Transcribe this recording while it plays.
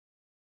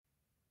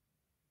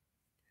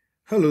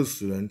Hello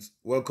students,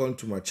 welcome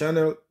to my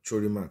channel,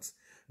 Theory Maths.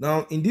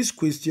 Now in this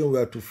question we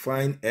have to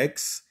find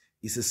x.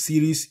 It's a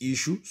series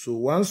issue. So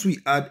once we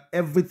add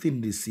everything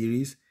in the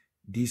series,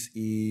 this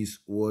is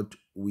what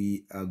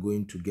we are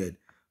going to get.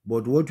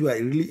 But what we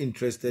are really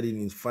interested in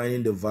is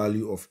finding the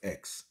value of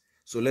x.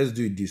 So let's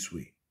do it this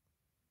way.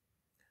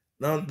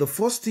 Now the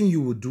first thing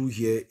you will do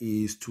here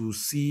is to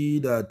see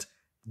that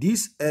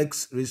this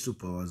x raised to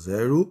power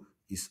 0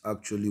 is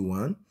actually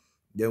 1.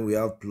 Then we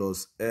have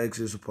plus x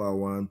raised to power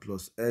 1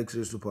 plus x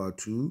raised to power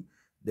 2,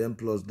 then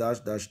plus dash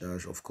dash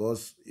dash, of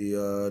course,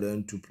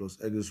 then 2 plus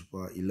x raised to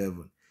power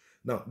 11.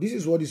 Now, this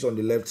is what is on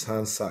the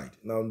left-hand side.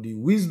 Now, the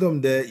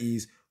wisdom there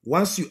is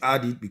once you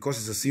add it, because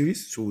it's a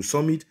series, so we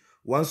sum it.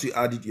 Once you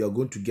add it, you are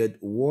going to get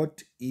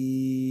what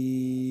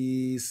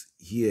is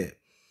here.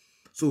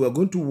 So we're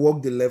going to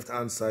work the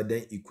left-hand side,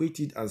 then equate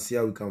it and see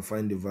how we can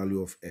find the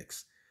value of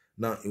x.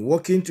 Now, in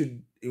working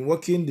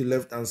the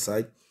left-hand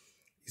side,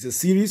 it's a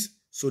series.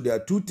 So there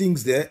are two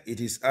things there. It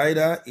is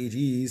either it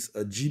is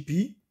a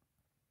GP,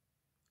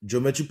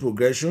 geometric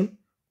progression,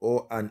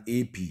 or an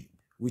AP,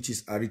 which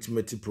is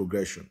arithmetic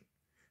progression.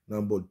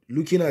 Now, but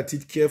looking at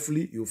it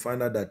carefully, you'll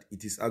find out that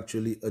it is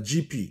actually a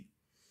GP.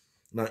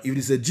 Now, if it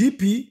is a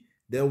GP,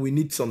 then we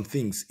need some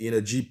things in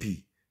a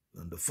GP.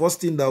 And the first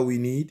thing that we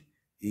need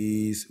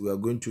is we are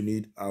going to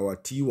need our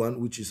T1,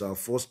 which is our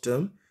first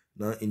term.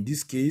 Now, in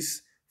this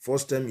case,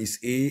 first term is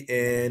A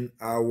and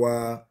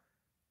our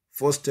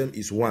first term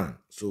is 1,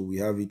 so we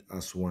have it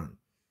as 1.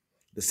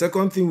 The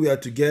second thing we have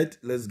to get,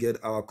 let's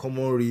get our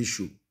common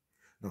ratio.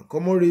 Now,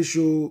 common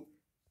ratio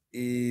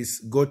is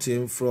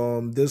gotten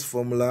from this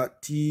formula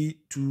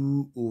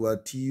T2 over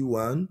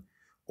T1,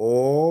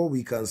 or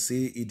we can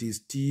say it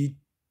is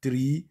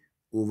T3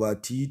 over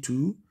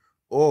T2,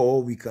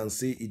 or we can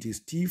say it is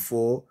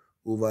T4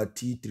 over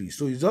T3.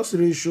 So it's just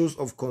ratios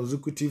of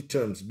consecutive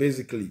terms,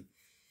 basically.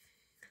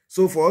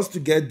 So for us to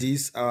get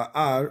this, our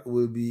R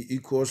will be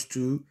equals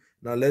to,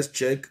 now let's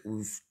check.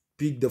 We've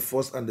picked the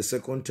first and the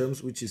second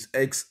terms, which is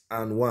x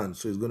and 1.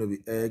 So it's going to be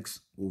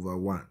x over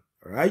 1.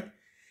 All right.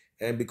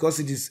 And because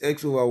it is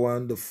x over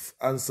 1, the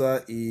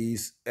answer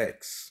is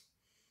x.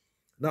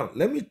 Now,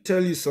 let me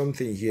tell you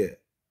something here.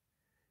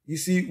 You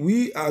see,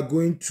 we are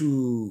going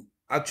to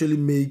actually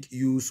make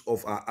use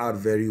of our R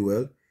very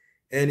well.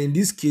 And in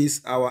this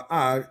case, our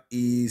R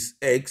is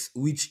x,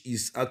 which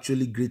is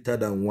actually greater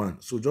than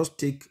 1. So just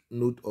take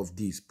note of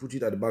this. Put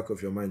it at the back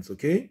of your minds,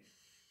 okay?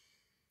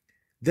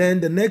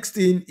 Then the next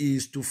thing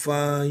is to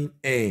find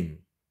n.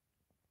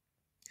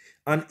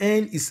 And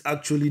n is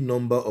actually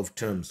number of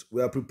terms.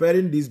 We are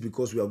preparing this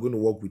because we are going to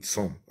work with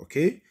sum,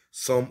 okay?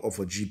 Sum of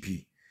a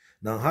GP.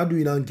 Now, how do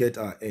we now get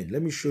our n?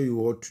 Let me show you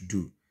what to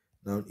do.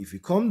 Now, if you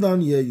come down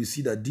here, you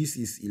see that this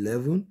is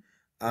 11.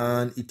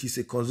 And it is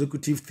a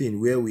consecutive thing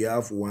where we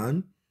have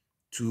 1,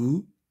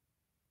 2.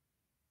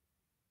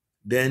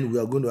 Then we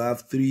are going to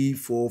have 3,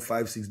 4,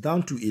 5, 6,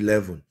 down to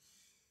 11.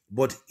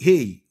 But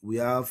hey, we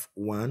have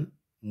 1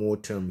 more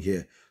term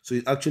here, so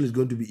it actually is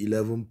going to be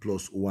 11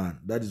 plus 1.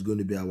 That is going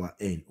to be our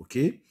n.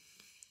 Okay,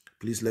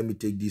 please let me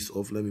take this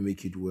off. Let me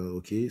make it well.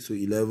 Okay, so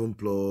 11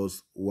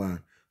 plus 1,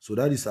 so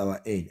that is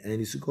our n, and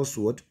it's equals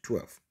to what?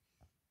 12.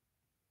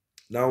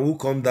 Now we'll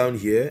come down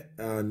here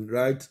and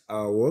write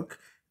our work.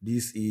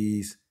 This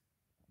is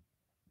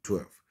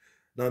 12.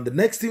 Now the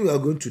next thing we are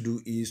going to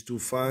do is to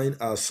find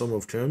our sum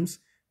of terms.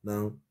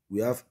 Now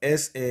we have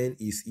Sn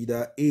is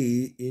either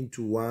a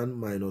into 1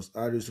 minus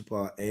r raised to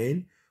power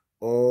n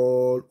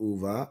all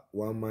over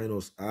 1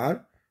 minus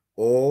r,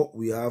 or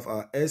we have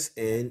our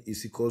Sn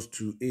is equals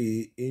to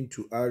a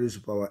into r raised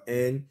to power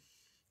n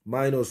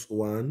minus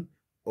 1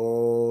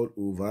 all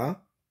over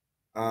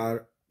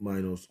r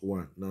minus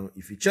 1. Now,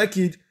 if you check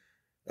it,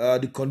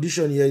 the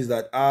condition here is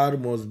that r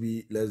must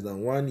be less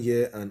than 1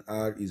 here and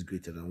r is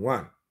greater than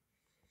 1.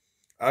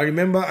 I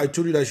remember I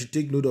told you that I should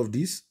take note of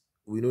this.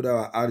 We know that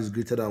our r is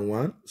greater than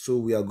 1, so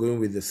we are going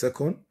with the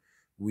second,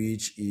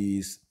 which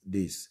is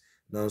this.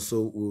 Now,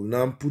 so we'll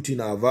now put in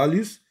our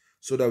values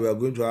so that we are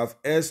going to have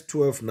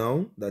S12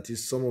 now, that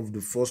is sum of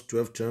the first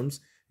 12 terms,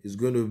 is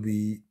going to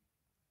be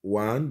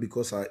 1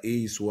 because our A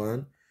is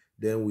 1.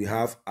 Then we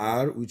have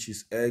R, which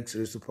is x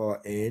raised to power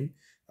n,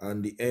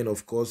 and the n,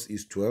 of course,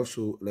 is 12.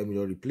 So let me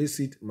just replace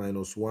it,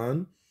 minus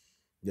 1.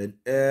 Then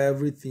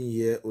everything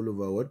here all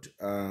over what?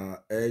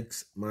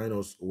 X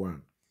minus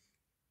 1.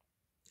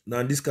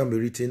 Now, this can be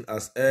written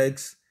as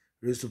x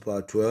raised to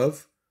power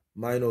 12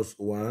 minus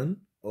 1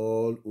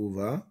 all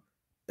over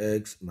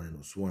x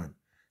minus 1.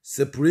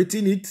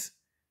 Separating it,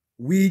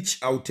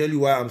 which I'll tell you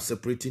why I'm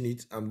separating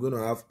it. I'm going to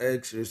have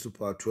x raised to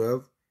power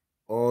 12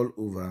 all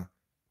over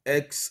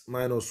x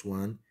minus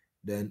 1,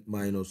 then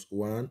minus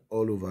 1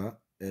 all over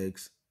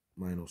x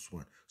minus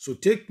 1. So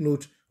take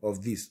note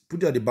of this.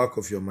 Put it at the back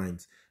of your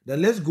minds.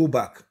 Then let's go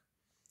back.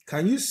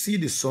 Can you see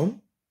the sum?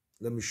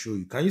 Let me show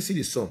you. Can you see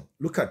the sum?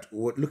 Look at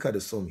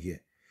the sum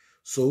here.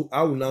 So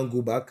I will now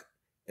go back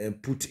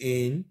and put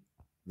in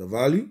the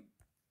value,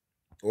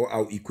 or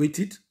I'll equate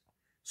it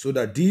so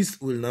that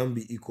this will now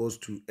be equals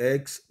to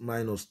x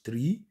minus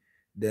 3,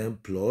 then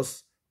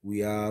plus we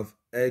have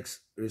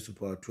x raised to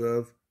power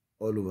 12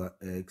 all over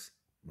x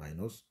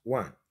minus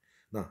 1.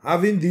 Now,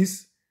 having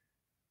this,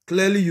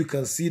 clearly you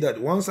can see that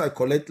once I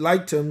collect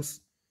like terms,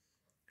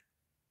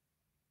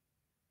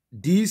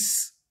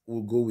 this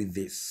will go with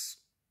this.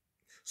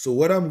 So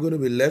what I'm going to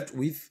be left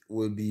with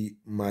will be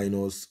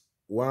minus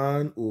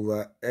 1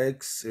 over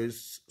x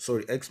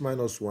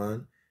minus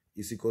 1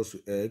 is equals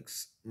to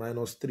x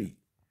minus 3.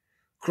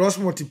 Cross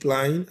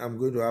multiplying, I'm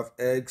going to have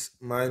x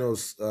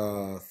minus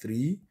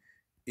 3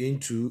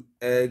 into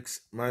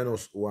x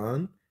minus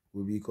 1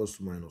 will be equals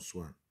to minus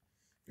 1.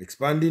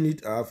 Expanding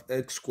it, I have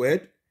x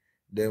squared.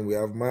 Then we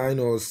have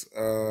minus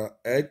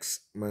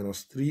x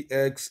minus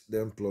 3x,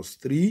 then plus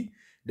 3.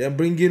 Then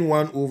bringing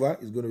 1 over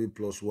is going to be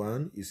plus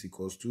 1 is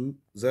equals to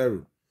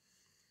 0.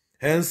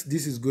 Hence,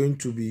 this is going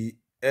to be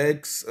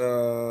x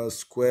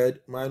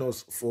squared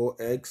minus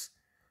 4x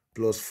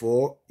plus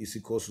 4 is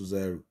equals to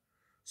 0.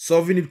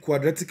 Solving it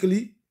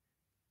quadratically,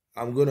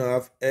 I'm going to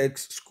have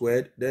x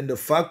squared. Then the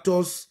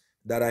factors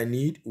that I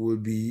need will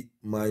be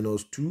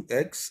minus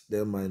 2x,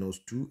 then minus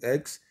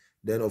 2x.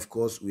 Then, of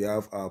course, we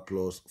have our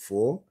plus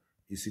 4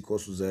 is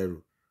equals to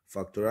 0.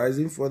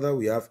 Factorizing further,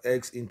 we have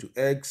x into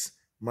x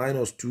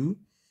minus 2.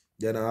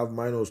 Then I have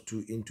minus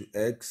 2 into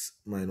x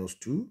minus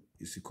 2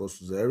 is equals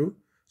to 0.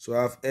 So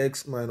I have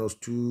x minus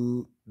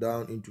 2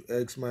 down into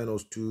x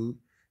minus 2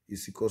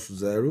 is equals to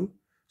 0.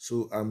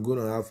 So I'm going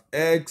to have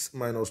x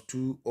minus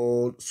 2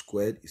 all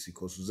squared is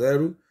equals to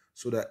 0.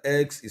 So that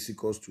x is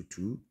equals to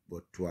 2,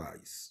 but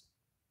twice.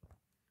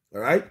 All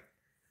right.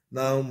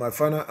 Now my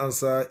final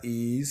answer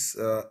is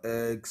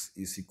x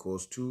is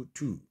equals to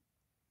 2.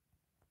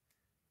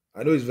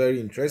 I know it's very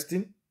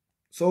interesting.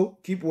 So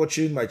keep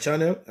watching my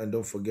channel and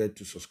don't forget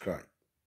to subscribe.